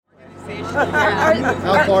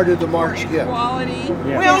How far did the march get?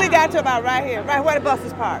 We only got to about right here, right where the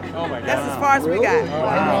buses park. Oh my God. That's as far as we got.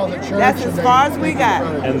 Around the church That's as far as we got.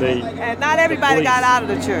 And not everybody got out of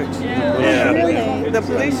the church. Yeah. The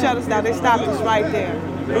police shut us down. They stopped us right there.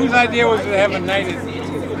 Whose idea was to have a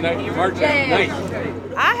march at night?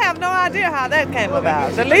 I have no idea how that came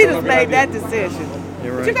about. The leaders made that decision.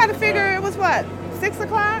 But you got to figure it was what, 6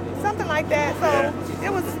 o'clock, something like that. So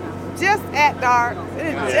it was just at dark.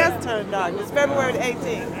 It had just turned dark. It was February the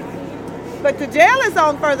 18th. But the jail is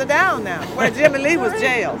on further down now, where Jimmy Lee was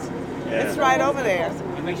jailed. It's right over there.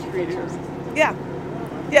 Yeah.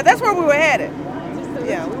 Yeah, that's where we were headed.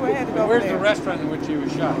 Yeah, we were headed over Where's there. the restaurant in which he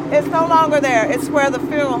was shot? It's no longer there. It's where the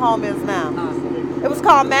funeral home is now. It was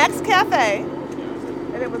called Max Cafe,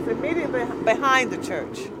 and it was immediately behind the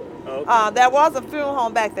church. There was a funeral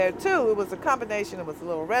home back there too. It was a combination. It was a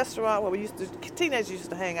little restaurant where teenagers used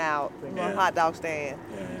to hang out, a hot dog stand,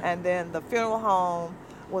 and then the funeral home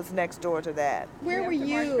was next door to that. Where were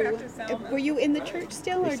you? Were you in the church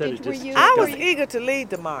still, or were you? I was eager to lead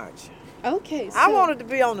the march. Okay. So, I wanted to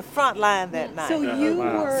be on the front line that night. So you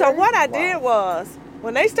were. So what I did was,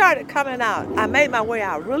 when they started coming out, I made my way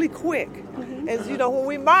out really quick. As you know, when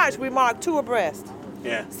we marched 2 abreast.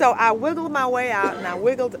 Yeah. So I wiggled my way out, and I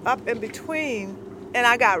wiggled up in between, and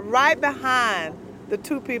I got right behind the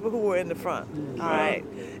 2 people who were in the front. All right.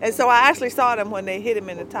 And so I actually saw them when they hit him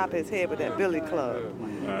in the top of his head with that billy club.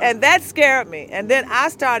 And that scared me. And then I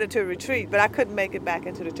started to retreat, but I couldn't make it back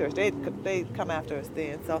into the church. They'd come after us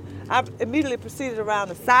then. So I immediately proceeded around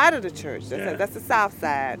the side of the church. That's the south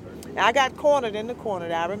side. And I got cornered in the corner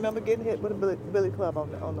there. I remember getting hit with a billy club on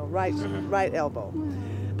the right elbow.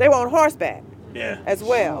 They were on horseback as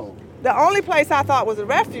well. The only place I thought was a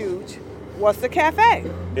refuge was the cafe.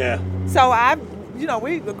 Yeah. So a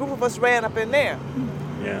group of us ran up in there.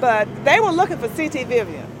 Yeah. But they were looking for C.T.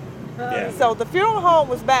 Vivian. So the funeral home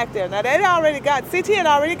was back there. Now CT had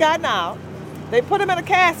already gotten out. They put him in a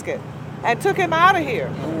casket and took him out of here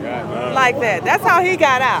like that. That's how he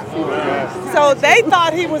got out. So they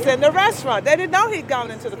thought he was in the restaurant. They didn't know he'd gone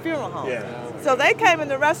into the funeral home. So they came in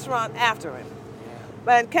the restaurant after him.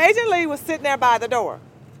 But Cajun Lee was sitting there by the door.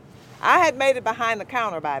 I had made it behind the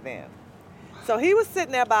counter by then. So he was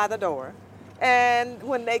sitting there by the door. And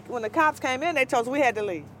when the cops came in, they told us we had to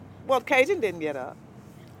leave. Well, Cajun didn't get up.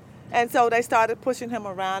 And so they started pushing him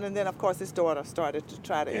around, and then, of course, his daughter started to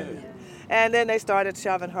try to enter. And then they started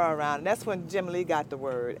shoving her around. And that's when Jim Lee got the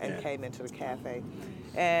word and came into the cafe.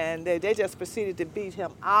 And they just proceeded to beat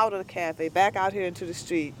him out of the cafe, back out here into the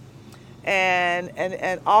street,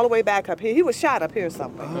 and all the way back up here. He was shot up here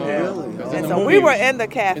somewhere. Really? And so we were in the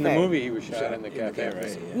cafe. In the movie, he was shot in the cafe,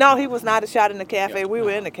 right? No, he was not shot in the cafe. We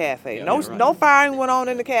were in the cafe. No firing went on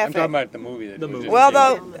in the cafe. I'm talking about the movie. Well,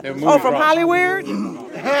 from Hollywood?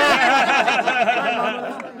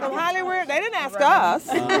 From Hollywood? They didn't ask us.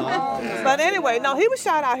 But anyway, no, he was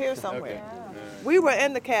shot out here somewhere. We were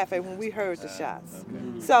in the cafe when we heard the shots.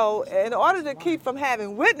 So in order to keep from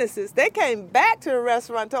having witnesses, they came back to the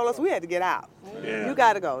restaurant and told us we had to get out. You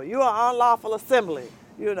got to go. You are unlawful assembly.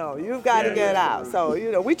 You've got to get out. So,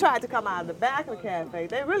 we tried to come out of the back of the cafe.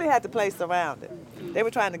 They really had the place surrounded. They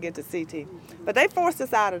were trying to get to CT. But they forced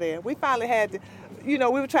us out of there. We finally had to, we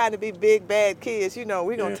were trying to be big, bad kids. We're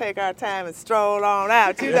going to take our time and stroll on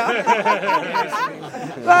out, But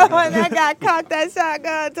when that guy cocked that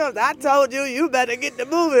shotgun to us, I told you better get the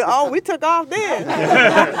moving. Oh, we took off then.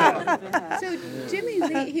 So Jimmy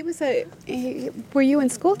Lee, were you in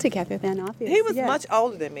school together then, obviously? He was much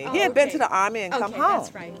older than me. He had been to the Army and come home.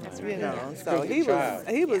 That's right. So he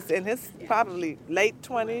was in his probably late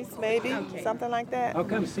 20s, maybe, something like that. How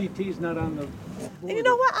come CT's not on the... And you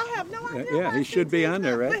know what? I have no idea. Yeah, he should be on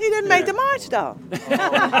there, right? But he didn't make the march, though.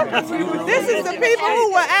 This is the people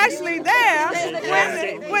who were actually there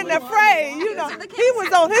when the fray, he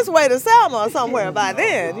was on his way to Selma or somewhere by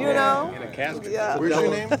then, In a casket. Yeah. Where's your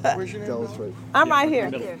name? I'm right here.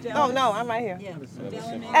 Oh, no, I'm right here.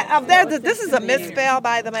 This is a misspell,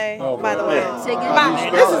 by the way.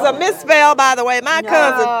 This is a misspell, by the way. My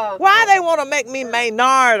cousin, why they want to make me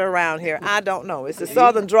Maynard around here, I don't know. It's a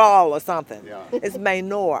southern drawl or something. It's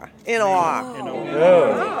Maynor, N-O-R.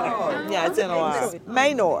 Yeah, it's N-O-R.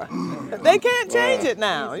 Maynor. They can't change it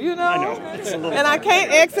now, And I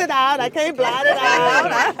can't exit out. I can't blot it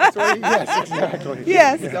out. Yes, exactly.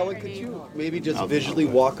 Yes. Stella, could you maybe just visually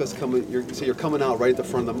walk us you're coming out right at the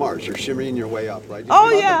front of the march. You're shimmying your way up, right? Oh,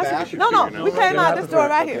 yeah. No, we came out this door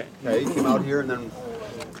right here. Okay, you came out here and then...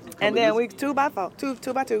 And then we two by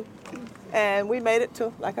two. And we made it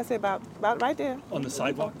to, like I said, about right there. On the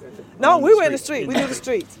sidewalk? No, we were in the street. We do the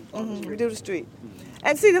streets. We do the street.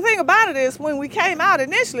 And see, the thing about it is, when we came out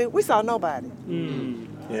initially, we saw nobody.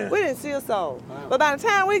 Yeah. We didn't see a soul. But by the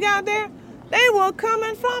time we got there, they were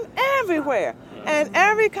coming from everywhere. And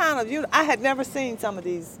every kind of, I had never seen some of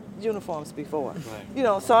these uniforms before. You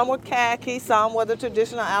know, some were khaki, some were the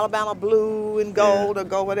traditional Alabama blue and gold or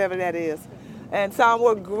gold, whatever that is. And some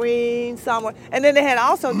were green, some were, and then they had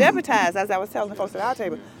also deputized, as I was telling the folks at our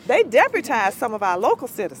table, they deputized some of our local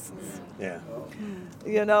citizens. Yeah.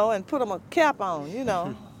 You know, and put them a cap on, you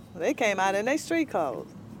know. They came out in their street clothes.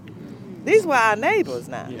 These were our neighbors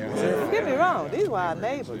now. Don't get me wrong, these were our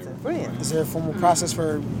neighbors and friends. Is there a formal process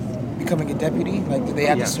for becoming a deputy? Like, did they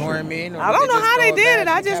have to sworn in? Or I don't know how they did it.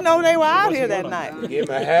 I just know they were out here that You night. gave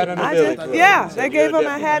him a hat and a billy club. Yeah, they gave them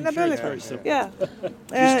a hat and a billy club. Yeah.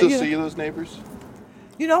 You still see those neighbors?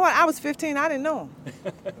 You know what? I was 15. I didn't know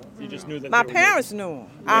them. You just knew that My they were parents knew them.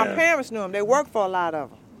 Our Yeah. parents knew them. They worked for a lot of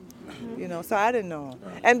them. You know, so I didn't know them.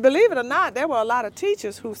 And believe it or not, there were a lot of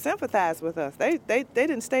teachers who sympathized with us. They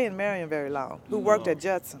didn't stay in Marion very long, who worked at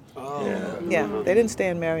Judson. Yeah, they didn't stay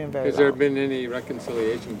in Marion very Has long. there been any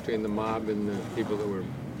reconciliation between the mob and the people that were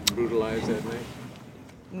brutalized that night?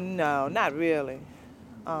 No, not really.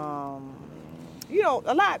 You know,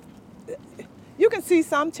 a lot. You can see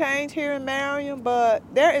some change here in Marion, but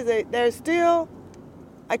there's still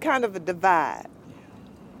a kind of a divide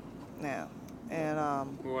now. And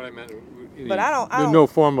What I meant, But I don't- There's no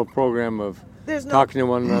formal program of there's no. talking to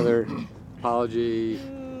one another, apology.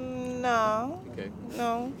 No, Okay.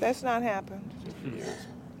 no, that's not happened.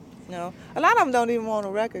 No, a lot of them don't even want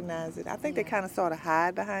to recognize it. I think they kind of sort of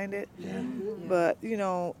hide behind it. But you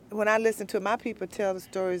know, when I listen to my people tell the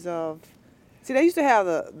stories of, see, they used to have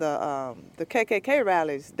the KKK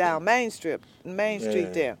rallies down Main Street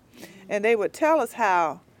there, and they would tell us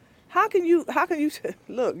how can you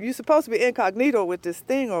look, you're supposed to be incognito with this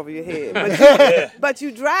thing over your head, but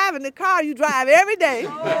you drive in the car, you drive every day,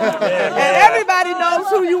 and everybody knows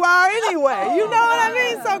who you are anyway. You know what I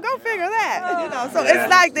mean? So go figure that. You know, so it's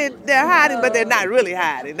like they're hiding, but they're not really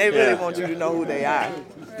hiding. They really want you to know who they are.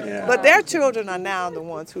 Yeah. But their children are now the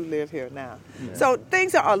ones who live here now. So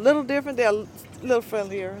things are a little different. They're a little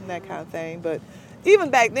friendlier and that kind of thing. But even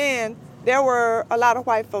back then, there were a lot of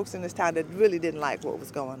white folks in this town that really didn't like what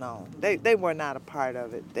was going on. They were not a part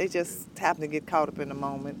of it. They just happened to get caught up in the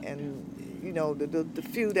moment. And, you know, the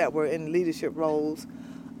few that were in leadership roles,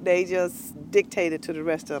 they just dictated to the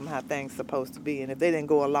rest of them how things supposed to be. And if they didn't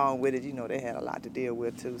go along with it, you know, they had a lot to deal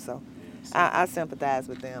with too. So I sympathize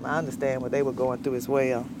with them. I understand what they were going through as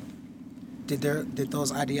well. Did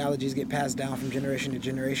those ideologies get passed down from generation to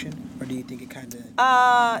generation, or do you think it kind of?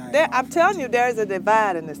 I'm telling you, there is a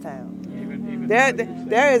divide in this town.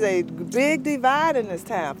 There is a big divide in this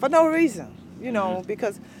town for no reason, you know,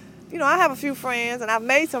 because, you know, I have a few friends, and I've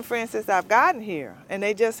made some friends since I've gotten here, and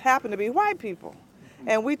they just happen to be white people.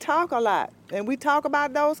 And we talk a lot, and we talk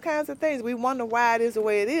about those kinds of things. We wonder why it is the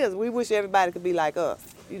way it is. We wish everybody could be like us,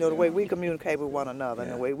 you know, the way we communicate with one another,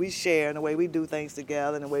 and the way we share, and the way we do things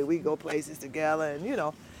together, and the way we go places together, and, you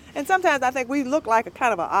know. And sometimes I think we look like a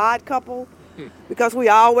kind of an odd couple because we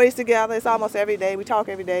always together. It's almost every day. We talk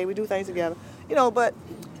every day. We do things together, you know, but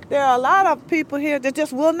there are a lot of people here that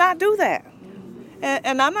just will not do that.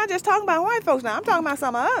 And I'm not just talking about white folks now. I'm talking about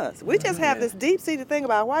some of us. We just have this deep-seated thing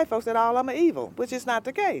about white folks that all of them are evil, which is not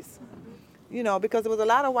the case. You know, because there was a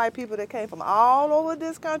lot of white people that came from all over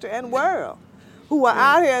this country and world who were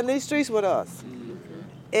out here in these streets with us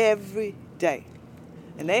every day.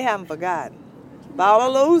 And they haven't forgotten.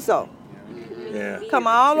 Paula Luso. Yeah. Come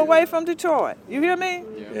all the way from Detroit. You hear me?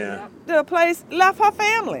 Yeah. The place left her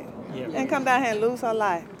family and come down here and lose her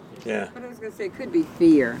life. Yeah. But I was going to say, it could be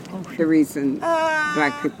fear, the reason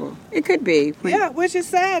black people. It could be. Yeah, which is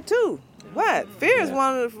sad too. What? Fear is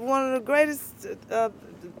one of the greatest,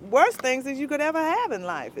 worst things that you could ever have in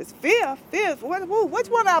life. It's fear. Fear. Which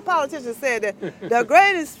one of our politicians said that the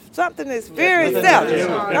greatest something is fear itself?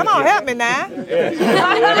 Come on, help me now.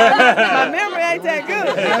 My memory ain't that good.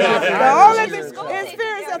 The only thing is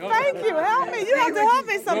fear itself. Thank you. Help me. You have to help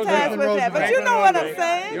me sometimes with that. But you know what I'm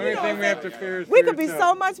saying. The only thing we have to fear is we fear could be itself.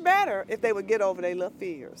 so much better if they would get over their little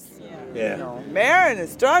fears. Yeah. You know, Marion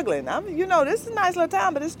is struggling. You know, this is a nice little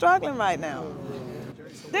town, but it's struggling right now.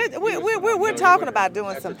 We're talking about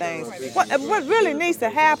doing some things. What really needs to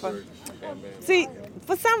happen? See,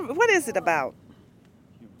 what is it about?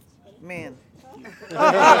 Men. All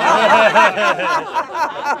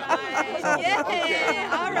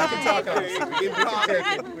right.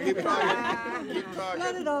 Keep talking.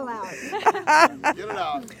 Let it all out. Get it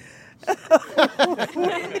out.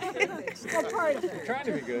 Trying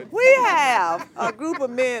to be good. We have a group of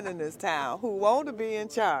men in this town who want to be in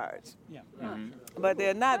charge. But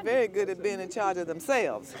they're not very good at being in charge of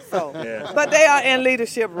themselves. So, but they are in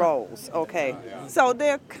leadership roles, okay? So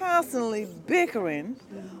they're constantly bickering,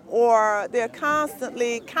 or they're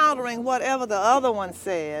constantly countering whatever the other one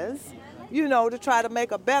says, you know, to try to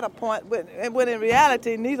make a better point, when in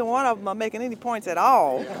reality, neither one of them are making any points at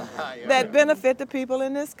all that benefit the people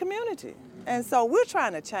in this community. And so we're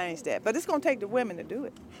trying to change that, but it's going to take the women to do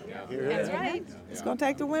it. That's right. It's going to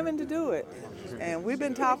take the women to do it. And we've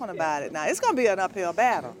been talking about it. Now, it's going to be an uphill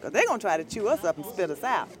battle, because they're going to try to chew us up and spit us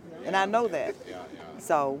out. And I know that.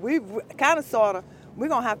 So we kind of, sort of, we're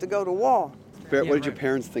going to have to go to war. Barrett, what did your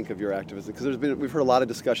parents think of your activism? Because we've heard a lot of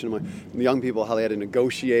discussion among the young people, how they had to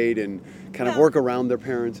negotiate and kind of work around their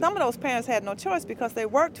parents. Some of those parents had no choice because they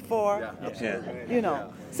worked for, you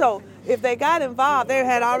know. So if they got involved,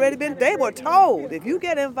 they were told, if you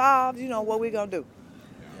get involved, you know, what we going to do.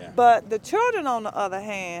 But the children, on the other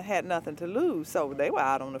hand, had nothing to lose, so they were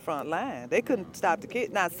out on the front line. They couldn't stop the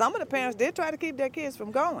kids. Now, some of the parents did try to keep their kids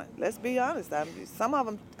from going. Let's be honest. Some of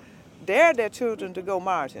them dared their children to go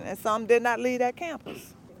marching, and some did not leave that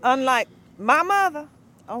campus. Unlike my mother,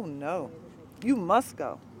 oh no, you must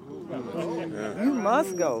go. You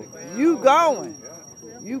must go. You going.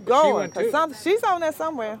 You going. Because she's on there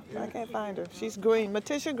somewhere. I can't find her. She's Green,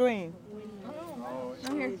 Matisha Green.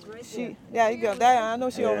 Yeah, you go. I know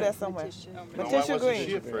she over there somewhere. Matisha Green. Why wasn't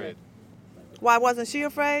she afraid? Why wasn't she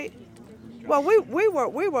afraid? Well, we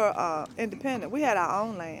were independent. We had our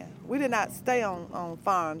own land. We did not stay on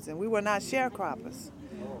farms, and we were not sharecroppers.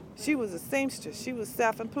 She was a seamstress. She was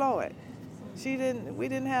self-employed. We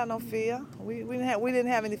didn't have no fear. We didn't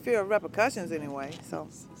have any fear of repercussions anyway. So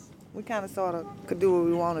we kind of sort of could do what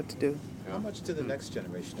we wanted to do. How much do the next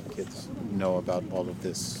generation of kids know about all of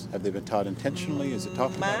this? Have they been taught intentionally? Is it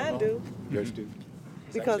talked about? Mine do. Yours do?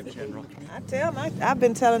 Because I've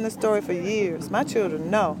been telling this story for years. My children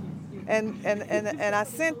know. And I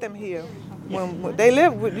sent them here when they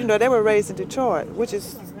lived, you know, they were raised in Detroit,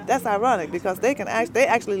 that's ironic because they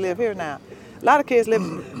actually live here now. A lot of kids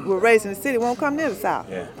were raised in the city, won't come near the South.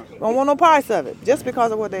 Don't want no parts of it, just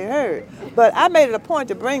because of what they heard. But I made it a point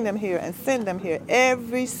to bring them here and send them here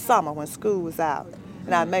every summer when school was out.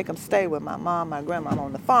 And I'd make them stay with my mom, my grandma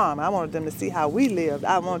on the farm. I wanted them to see how we lived.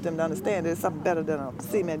 I wanted them to understand there's something better than a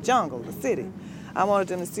cement jungle, the city. I wanted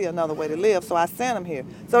them to see another way to live, so I sent them here.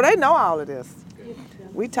 So they know all of this.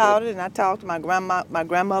 We taught it, and I talked to my grandma. My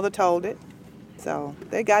grandmother told it. So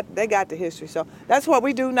they got the history. So that's what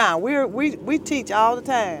we do now. We teach all the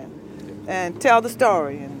time and tell the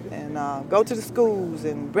story and go to the schools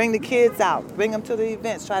and bring the kids out, bring them to the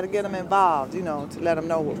events, try to get them involved, you know, to let them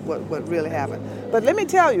know what really happened. But let me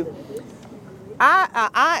tell you,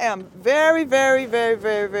 I am very, very, very,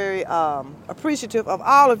 very, very appreciative of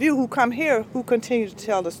all of you who come here who continue to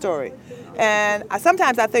tell the story. And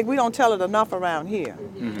sometimes I think we don't tell it enough around here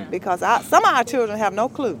because some of our children have no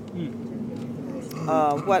clue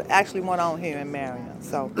what actually went on here in Marion.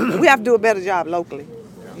 So we have to do a better job locally,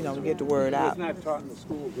 you know, to get the word out. It's not taught in the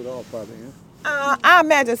schools at all, probably, I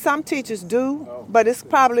imagine some teachers do, but it's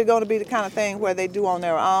probably going to be the kind of thing where they do on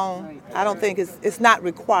their own. I don't think it's not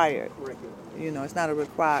required. You know, it's not a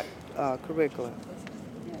required curriculum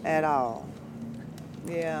at all.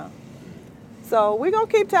 Yeah. So we're going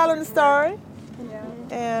to keep telling the story.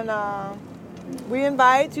 And we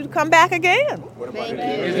invite you to come back again.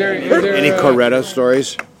 Is there Any Coretta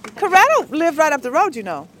stories? Coretta lived right up the road, you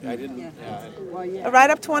know. I didn't. Right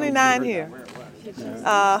up 29 here.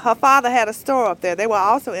 Her father had a store up there. They were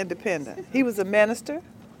also independent. He was a minister.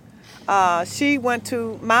 She went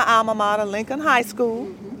to my alma mater, Lincoln High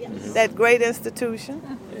School, that great institution.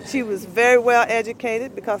 She was very well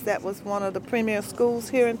educated because that was one of the premier schools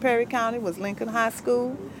here in Perry County, was Lincoln High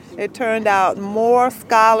School. It turned out more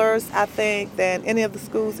scholars, I think, than any of the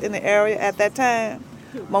schools in the area at that time.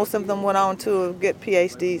 Most of them went on to get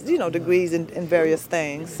PhDs, you know, degrees in various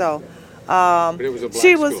things. So But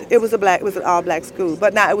it was a black school. It was an all-black school.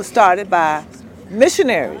 But now it was started by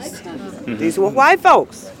missionaries. These were white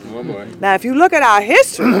folks. Oh boy. Now, if you look at our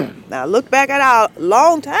history, now look back at our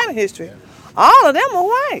long time history, all of them were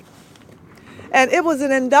white. And it was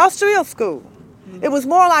an industrial school. It was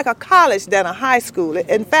more like a college than a high school.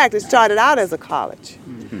 In fact, it started out as a college.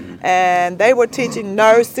 And they were teaching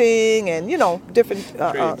nursing and, you know, different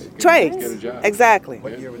trades. Get a job. Exactly.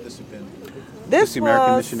 What year would this have been? This Is the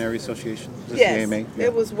American was- Missionary Association? Is this Yes, the AMA? Yeah.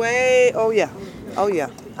 it was way. Oh yeah.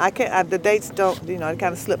 I can't. The dates don't. It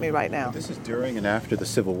kind of slipped me right now. This is during and after the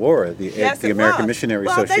Civil War. The Yes, it American was. Missionary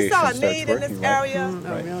Well, Association they saw a starts need in working, this right? area.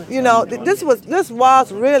 Right. This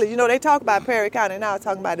was really. They talk about Perry County now,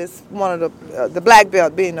 talking about this one of the Black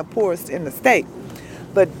Belt being the poorest in the state,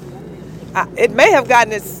 but it may have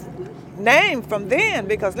gotten its name from then,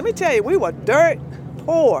 because let me tell you, we were dirt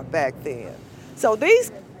poor back then. So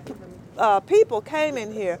these people came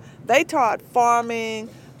in here. They taught farming.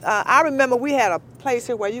 I remember we had a place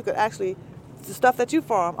here where you could actually, the stuff that you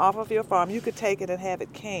farm off of your farm, you could take it and have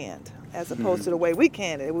it canned, as opposed to the way we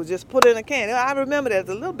can it. It was just put in a can. I remember that as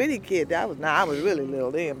a little bitty kid. I was really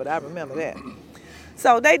little then, but I remember that.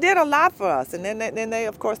 So they did a lot for us, and then they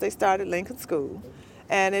of course they started Lincoln School,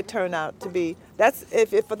 and it turned out to be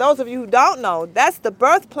if for those of you who don't know, that's the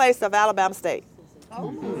birthplace of Alabama State.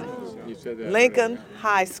 You said that. Lincoln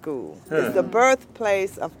High School is the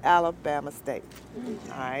birthplace of Alabama State.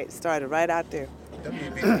 All right, started right out there.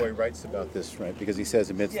 W.B. Du Bois writes about this, right? Because he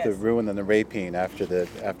says amidst the Yes. ruin and the rapine after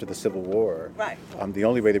the Civil War, Right. The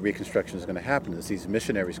only way the Reconstruction is going to happen is these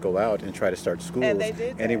missionaries go out and try to start schools And they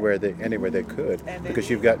did that. anywhere they could, And they because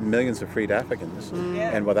did. you've got millions of freed Africans,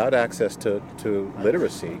 Yeah. and without access to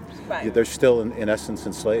literacy, Right. they're still in essence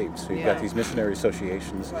enslaved. So you've Yeah. got these missionary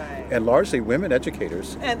associations, Right. and largely women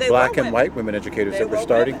educators, And they black were and women. white women educators They that were were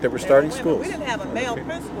starting women. that were They starting were women. schools. We didn't have a male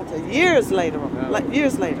principal till years later.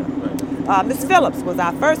 Years later. Miss Phillips was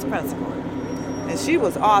our first principal, and she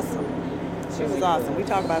was awesome. She was awesome. We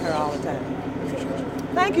talk about her all the time.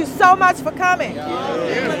 Thank you so much for coming.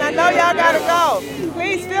 And I know y'all gotta go.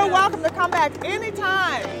 Please feel welcome to come back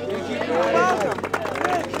anytime. You're welcome.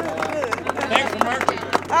 Good. Thanks for marketing.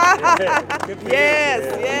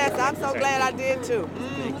 Yes, I'm so glad I did too.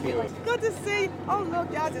 Good to see you. Oh,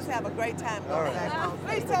 look, y'all just have a great time going back home.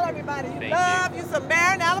 Please tell everybody you love you some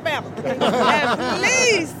Marion, Alabama. And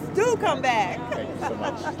please do come back. Thank you so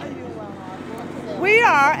much. We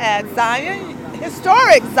are at Zion,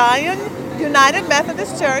 historic Zion United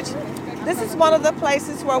Methodist Church. This is one of the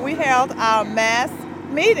places where we held our mass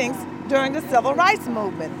meetings during the Civil Rights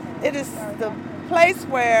Movement. It is the place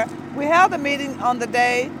where we held a meeting on the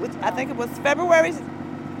day, which I think it was February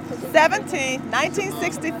 17,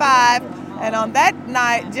 1965, and on that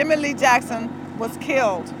night, Jimmy Lee Jackson was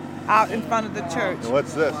killed out in front of the church.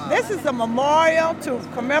 What's this? This is a memorial to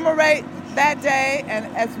commemorate that day, and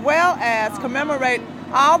as well as commemorate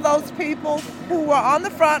all those people who were on the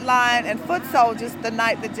front line and foot soldiers the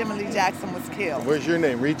night that Jimmy Lee Jackson was killed. Where's your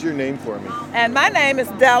name? Read your name for me. And my name is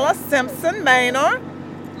Della Simpson Maynor,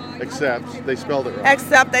 Except they spelled it wrong.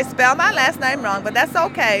 except they spelled my last name wrong, but that's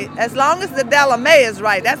okay. As long as the Della May is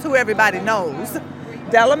right, that's who everybody knows.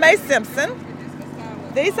 Della May Simpson.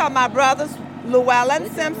 These are my brothers,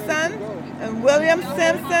 Llewellyn Simpson and William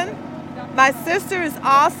Simpson. My sister is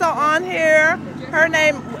also on here. Her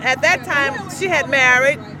name, at that time, she had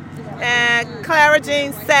married, and Clara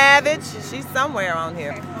Jean Savage. She's somewhere on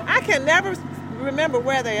here. I can never remember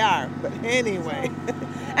where they are, but anyway.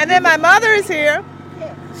 And then my mother is here.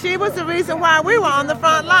 She was the reason why we were on the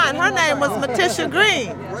front line. Her name was Matisha Green.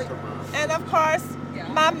 And of course,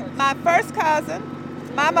 my first cousin,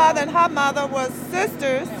 my mother and her mother was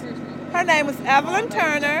sisters. Her name was Evelyn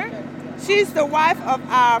Turner. She's the wife of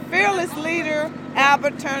our fearless leader,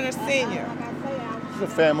 Albert Turner Sr. It's a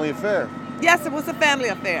family affair. Yes, it was a family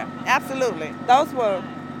affair. Absolutely. Those were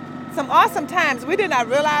some awesome times. We did not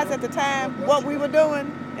realize at the time what we were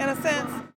doing, in a sense.